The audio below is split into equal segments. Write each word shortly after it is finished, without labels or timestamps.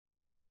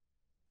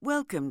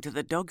Welcome to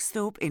the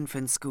Dogsthorpe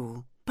Infant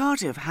School,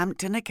 part of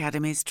Hampton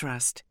Academies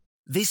Trust.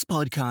 This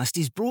podcast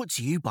is brought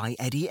to you by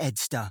Eddie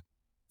Edster,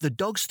 the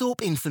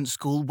Dogsthorpe Infant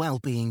School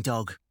Wellbeing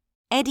Dog.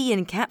 Eddie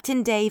and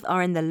Captain Dave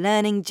are in the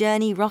Learning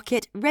Journey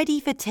rocket, ready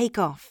for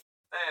takeoff.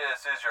 This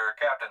is your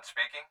captain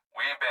speaking.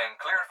 We've been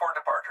cleared for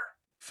departure.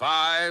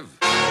 5,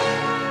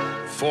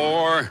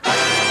 4,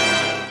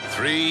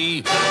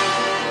 3,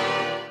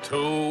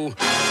 2,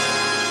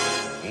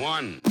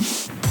 1.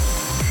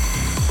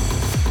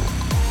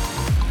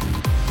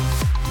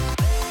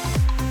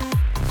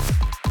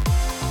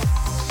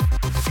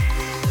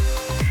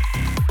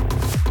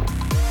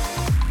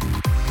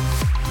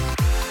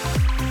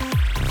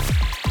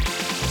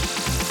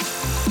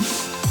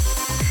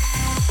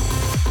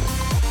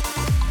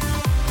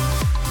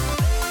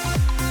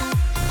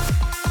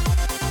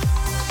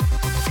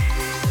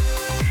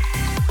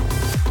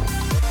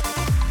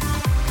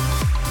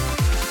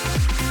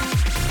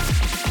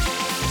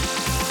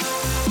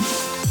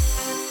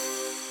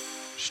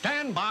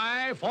 Stand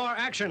by for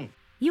action.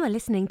 You are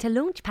listening to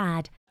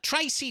Launchpad.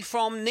 Tracy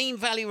from Nene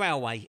Valley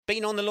Railway,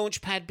 been on the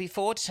Launchpad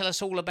before to tell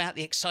us all about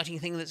the exciting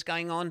thing that's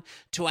going on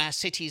to our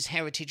city's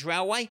heritage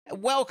railway.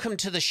 Welcome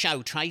to the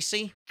show,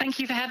 Tracy. Thank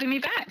you for having me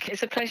back.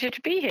 It's a pleasure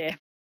to be here.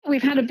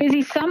 We've had a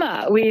busy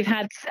summer. We've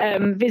had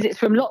visits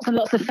from lots and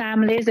lots of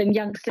families and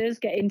youngsters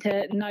getting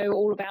to know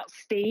all about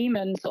STEAM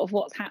and sort of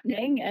what's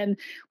happening. And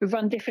we've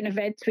run different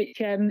events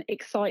which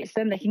excites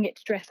them. They can get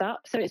to dress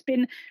up. So it's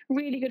been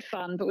really good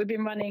fun. But we've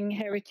been running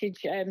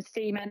heritage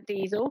STEAM and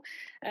diesel.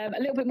 A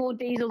little bit more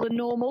diesel than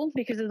normal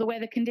because of the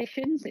weather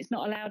conditions. It's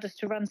not allowed us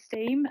to run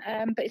STEAM,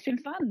 but it's been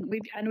fun.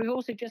 We've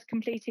also just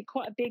completed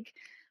quite a big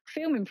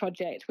filming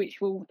project, which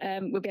we'll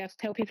be able to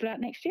tell people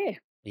about next year.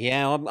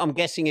 Yeah, I'm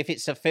guessing if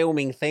it's a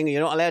filming thing,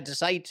 you're not allowed to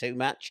say too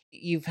much.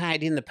 You've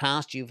had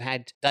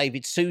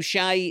David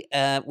Suchet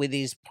with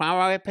his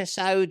Poirot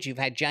episode. You've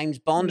had James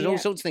Bond and all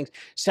sorts of things.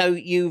 So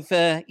you've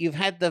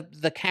had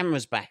the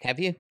cameras back, have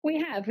you? We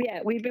have,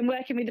 yeah. We've been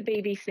working with the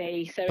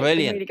BBC, so Brilliant.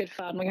 It's been really good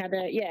fun. We had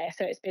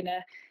so it's been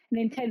an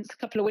intense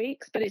couple of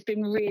weeks, but it's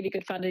been really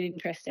good fun and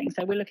interesting.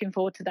 So we're looking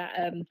forward to that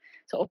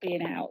sort of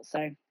being out.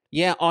 So.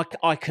 Yeah,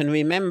 I can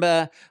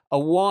remember a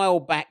while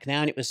back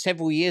now, and it was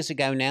several years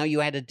ago now.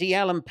 You had a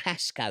DL and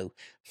Pasco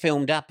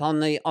filmed up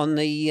on the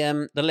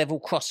level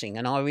crossing,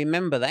 and I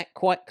remember that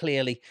quite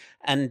clearly.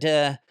 And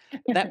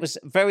that was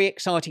a very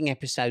exciting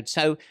episode.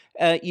 So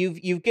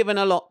you've given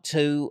a lot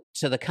to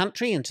the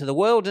country and to the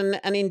world,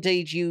 and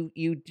indeed you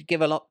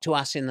give a lot to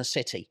us in the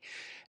city.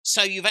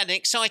 So you've had an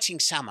exciting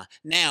summer.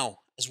 Now,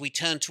 as we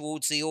turn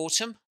towards the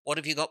autumn, what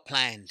have you got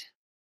planned?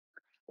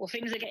 Well,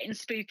 things are getting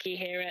spooky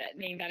here at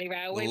Nene Valley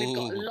Railway. We've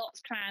got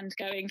lots planned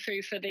going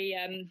through for the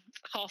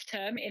half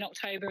term in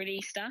October and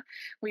Easter.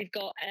 We've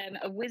got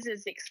a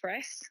Wizards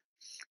Express,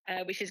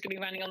 which is going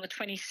to be running on the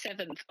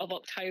 27th of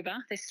October.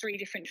 There's 3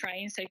 different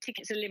trains, so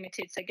tickets are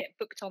limited, so get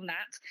booked on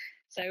that.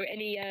 So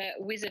any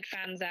Wizard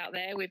fans out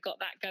there, we've got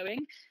that going.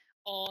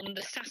 On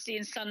the Saturday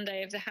and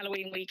Sunday of the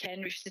Halloween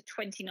weekend, which is the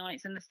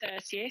 29th and the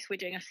 30th, we're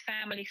doing a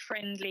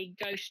family-friendly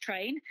ghost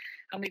train,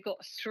 and we've got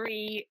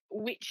 3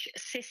 witch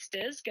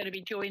sisters going to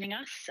be joining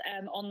us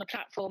on the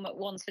platform at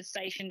Wansford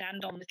Station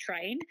and on the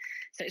train.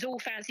 So it's all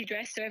fancy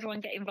dress, so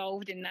everyone get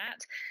involved in that.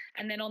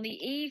 And then on the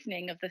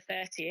evening of the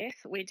 30th,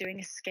 we're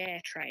doing a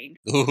scare train.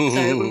 So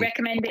we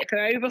recommend it for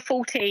over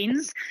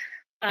 14s.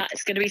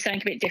 It's going to be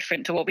something a bit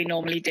different to what we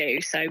normally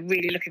do. So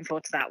really looking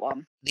forward to that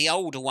one. The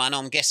older one,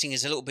 I'm guessing,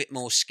 is a little bit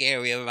more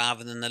scarier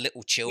rather than the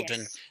little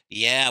children. Yes.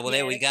 Yeah, well,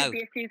 there we go. There could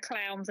be a few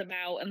clowns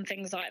about and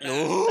things like that.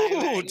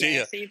 Oh, dear.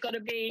 Yeah, so you've got to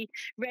be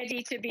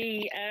ready to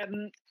be,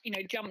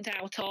 jumped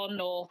out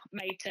on or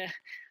made to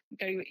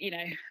go,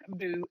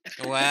 boo.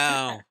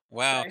 Wow.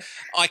 So.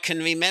 I can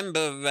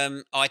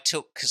remember I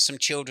took some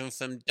children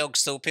from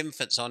Dogsthorpe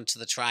Infants onto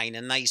the train,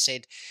 and they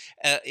said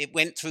it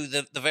went through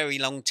the very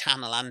long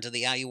tunnel under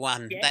the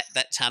A1, Yes.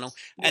 that tunnel,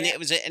 and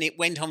it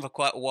went on for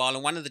quite a while.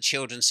 And one of the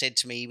children said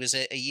to me, he was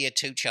a year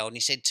 2 child, and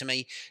he said to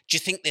me, "Do you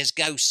think there's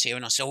ghosts here?"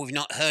 And I said, "Oh, we've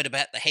not heard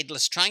about the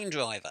headless train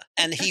driver."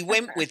 And he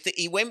went with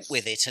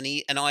it,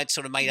 and I had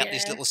sort of made up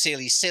this little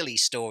silly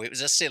story. It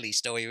was a silly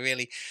story,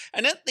 really.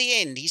 And at the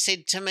end, he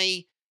said to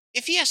me,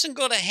 "If he hasn't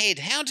got a head,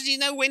 how did he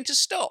know when to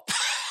stop?"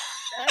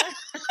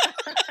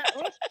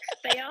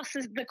 They ask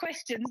us the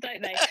questions,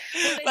 don't they?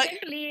 Well, there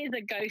definitely is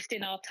a ghost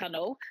in our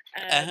tunnel.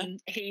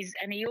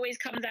 He always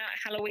comes out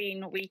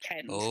Halloween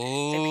weekend, so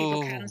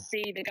people can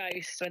see the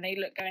ghost when they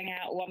look going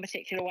out one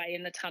particular way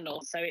in the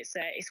tunnel. So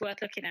it's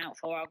worth looking out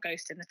for our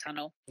ghost in the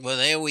tunnel. Well,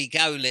 there we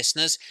go,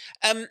 listeners.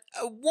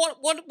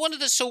 What are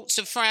the sorts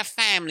of for our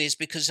families?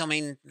 Because I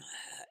mean,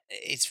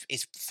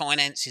 its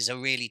finances are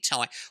really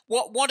tight.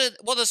 What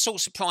are the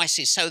sorts of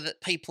prices so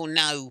that people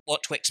know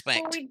what to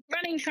expect? Well,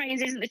 running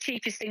trains isn't the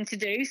cheapest thing to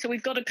do, so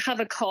we've got to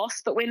cover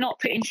costs, but we're not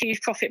putting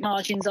huge profit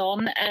margins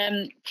on.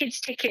 Kids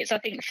tickets, I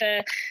think,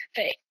 for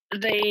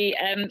the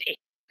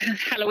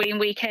Halloween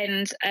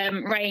weekend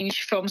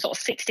range from sort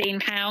of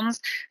 £16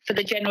 for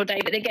the general day,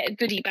 but they get a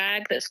goodie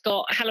bag that's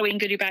got a Halloween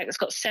goodie bag that's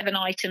got 7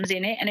 items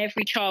in it, and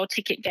every child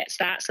ticket gets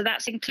that. So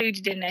that's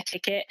included in their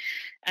ticket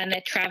and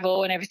their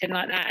travel and everything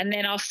like that. And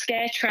then our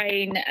scare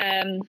train,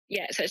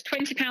 so it's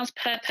 £20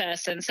 per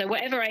person. So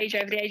whatever age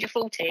over the age of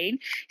 14,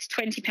 it's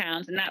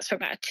 £20, and that's for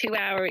about a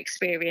 2-hour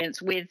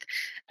experience with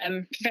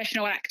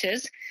professional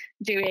actors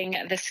doing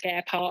the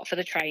scare part for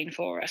the train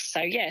for us. So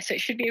so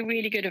it should be a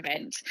really good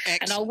event.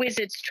 Excellent. And our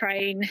Wizards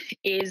train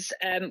is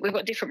we've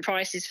got different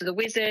prices for the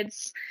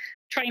Wizards.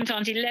 Train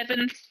times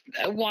 11,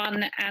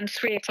 1 and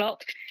 3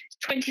 o'clock.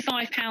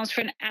 £25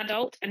 for an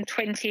adult and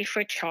 $20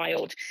 for a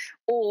child.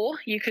 Or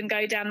you can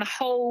go down the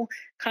whole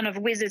kind of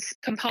Wizards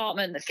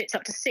compartment that fits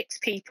up to 6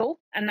 people,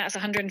 and that's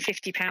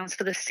 £150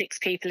 for the 6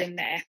 people in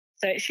there.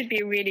 So it should be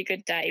a really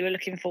good day. We're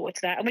looking forward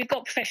to that. And we've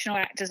got professional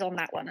actors on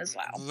that one as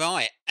well.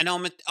 Right. And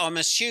I'm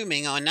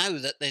assuming, I know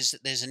that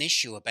there's an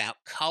issue about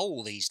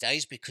coal these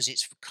days, because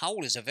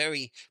coal is a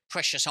very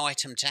precious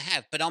item to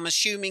have. But I'm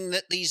assuming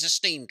that these are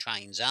steam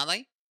trains, are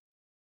they?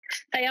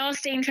 They are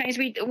steam trains.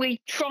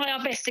 We try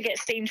our best to get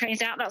steam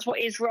trains out. That's what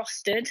is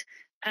rostered.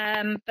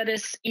 But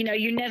as you know,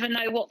 you never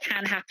know what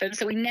can happen,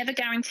 so we never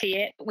guarantee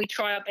it. We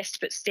try our best to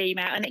put steam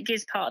out, and it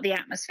gives part of the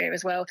atmosphere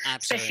as well. Absolutely.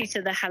 Especially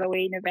to the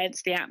Halloween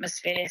events, the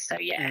atmosphere. So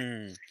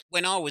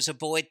when I was a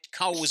boy,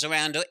 coal was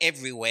around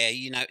everywhere.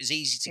 You know, it was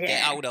easy to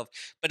get hold of.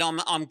 But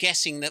I'm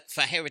guessing that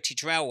for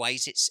Heritage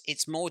Railways,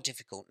 it's more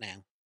difficult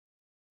now.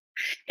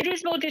 It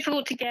is more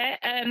difficult to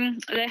get.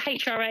 The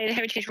HRA, the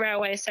Heritage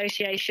Railway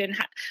Association,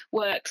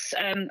 works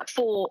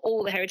for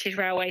all the Heritage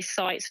Railway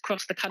sites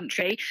across the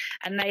country,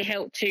 and they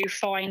help to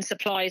find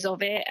supplies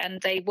of it,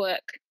 and they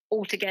work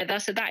all together.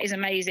 So that is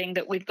amazing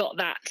that we've got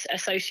that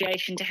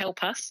association to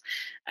help us.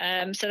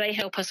 So they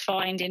help us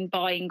find in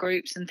buying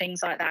groups and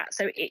things like that.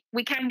 So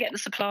we can get the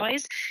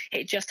supplies.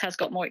 It just has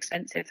got more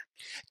expensive.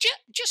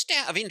 Just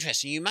out of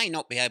interest, and you may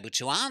not be able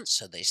to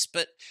answer this,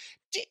 but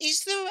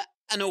is there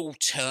an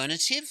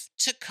alternative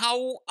to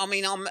coal? I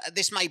mean,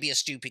 this may be a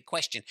stupid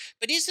question,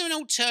 but is there an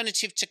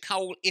alternative to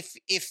coal if,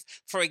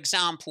 for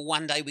example,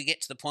 one day we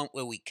get to the point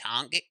where we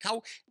can't get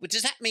coal?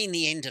 Does that mean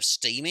the end of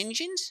steam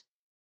engines?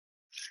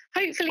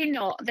 Hopefully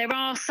not. There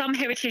are some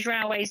Heritage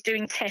Railways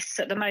doing tests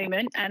at the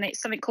moment, and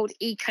it's something called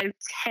Eco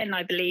 10,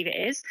 I believe it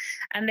is.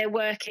 And they're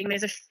working.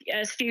 There's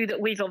a few that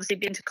we've obviously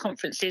been to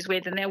conferences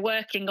with, and they're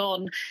working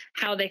on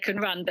how they can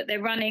run. But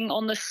they're running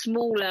on the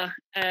smaller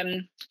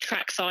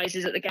track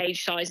sizes, at the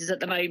gauge sizes at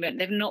the moment.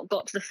 They've not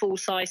got to the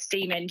full-size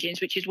steam engines,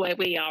 which is where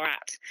we are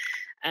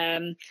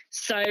at.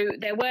 So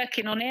they're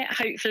working on it.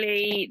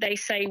 Hopefully, they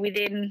say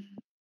within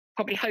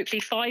hopefully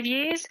 5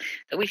 years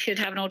that we should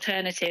have an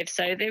alternative.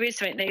 So there is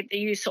something, they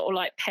use sort of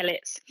like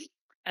pellets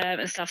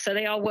and stuff. So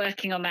they are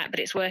working on that,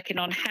 but it's working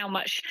on how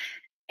much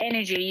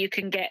energy you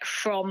can get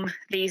from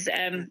these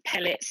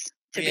pellets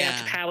to be able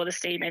to power the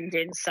steam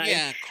engines. So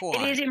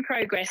it is in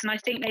progress, and I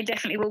think they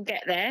definitely will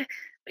get there.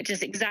 But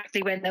just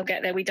exactly when they'll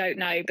get there, we don't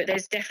know. But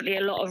there's definitely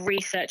a lot of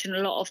research and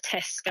a lot of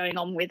tests going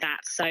on with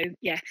that. So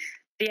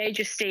the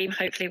age of steam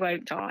hopefully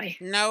won't die.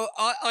 No,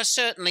 I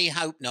certainly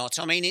hope not.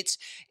 I mean, it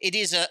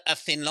is a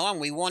thin line.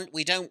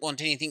 We don't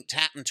want anything to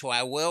happen to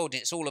our world.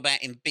 It's all about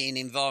being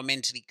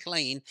environmentally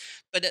clean,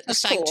 but at the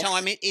same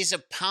time, it is a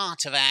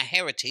part of our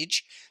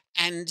heritage.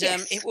 And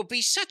it would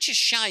be such a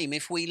shame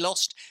if we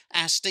lost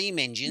our steam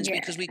engines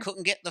because we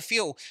couldn't get the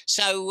fuel.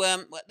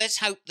 So let's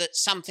hope that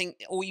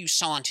all you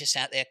scientists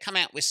out there, come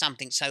out with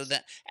something so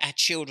that our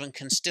children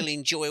can still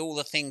enjoy all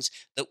the things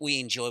that we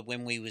enjoyed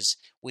when we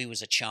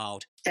was a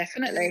child.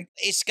 Definitely.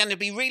 It's going to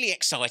be really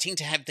exciting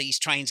to have these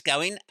trains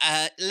going.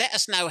 Let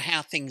us know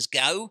how things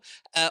go.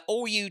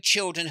 All you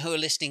children who are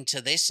listening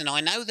to this, and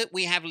I know that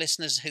we have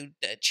listeners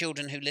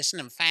children who listen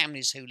and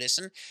families who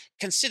listen,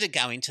 consider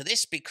going to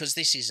this, because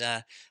this is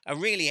a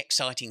really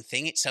exciting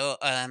thing. It's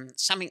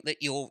something that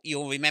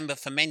you'll remember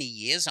for many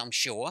years, I'm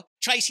sure.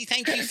 Tracy,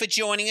 thank you for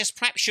joining us.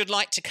 Perhaps you'd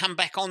like to come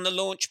back on the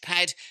launch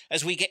pad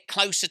as we get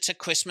closer to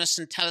Christmas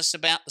and tell us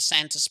about the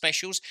Santa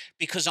specials,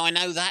 because I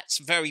know that's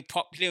very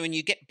popular and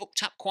you get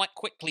booked up quite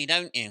quickly,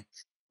 don't you?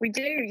 We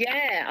do,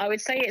 yeah. I would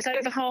say it's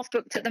over half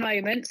booked at the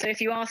moment. So if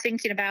you are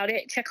thinking about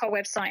it, check our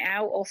website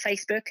out or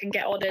Facebook and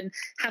get on and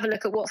have a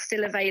look at what's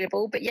still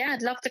available. But yeah,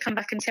 I'd love to come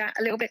back and chat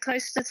a little bit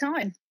closer to the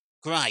time.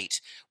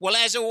 Great. Well,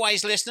 as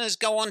always, listeners,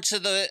 go onto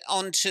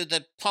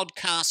the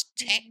podcast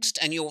text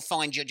and you'll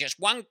find you're just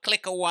one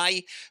click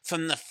away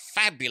from the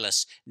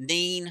fabulous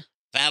Nene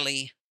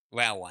Valley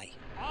Railway.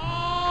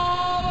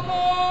 All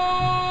aboard!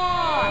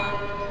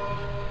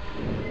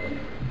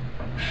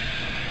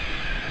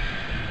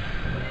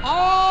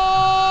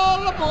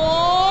 All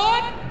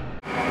aboard!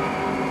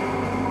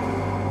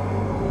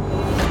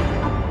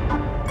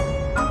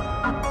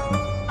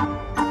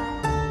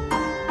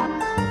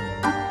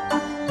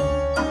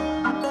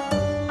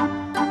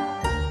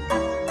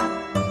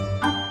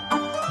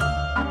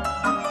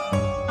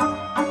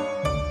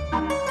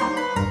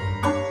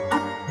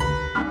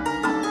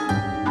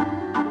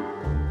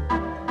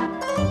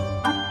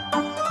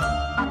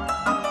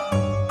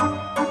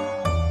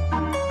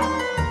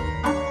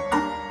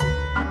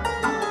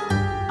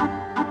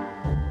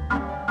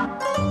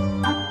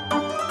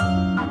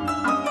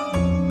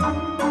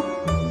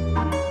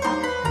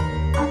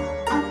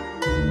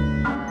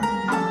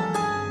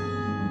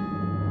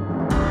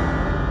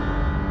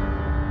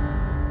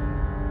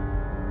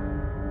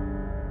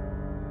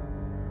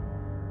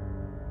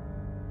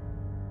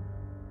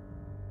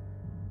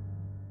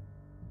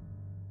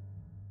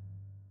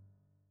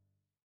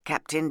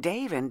 Captain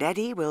Dave and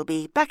Eddie will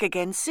be back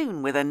again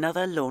soon with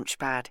another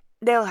Launchpad.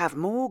 They'll have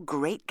more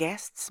great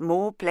guests,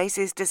 more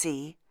places to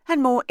see,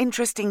 and more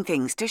interesting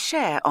things to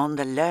share on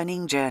the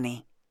learning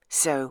journey.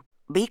 So,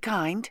 be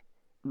kind,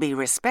 be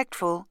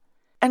respectful,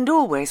 and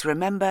always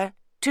remember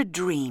to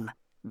dream,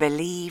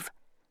 believe,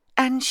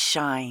 and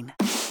shine.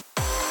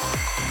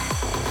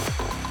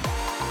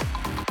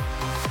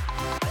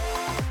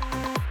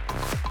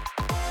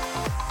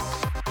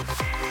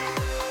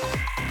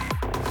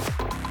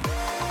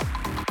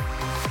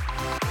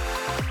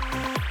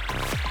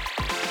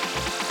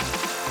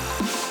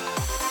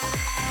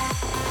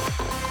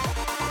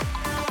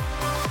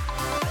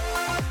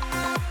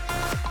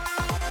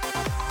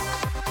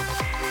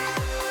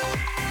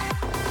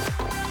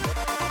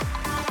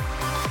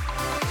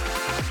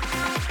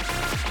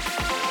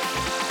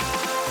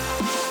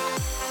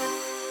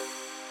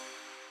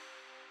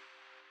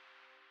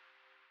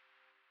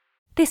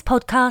 This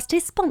podcast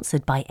is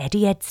sponsored by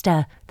Eddie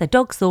Edster, the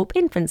Dogsthorpe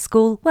Infant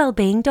School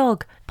Wellbeing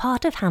Dog,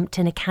 part of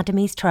Hampton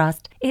Academies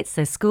Trust. It's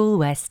a school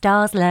where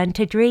stars learn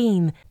to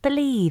dream,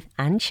 believe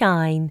and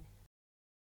shine.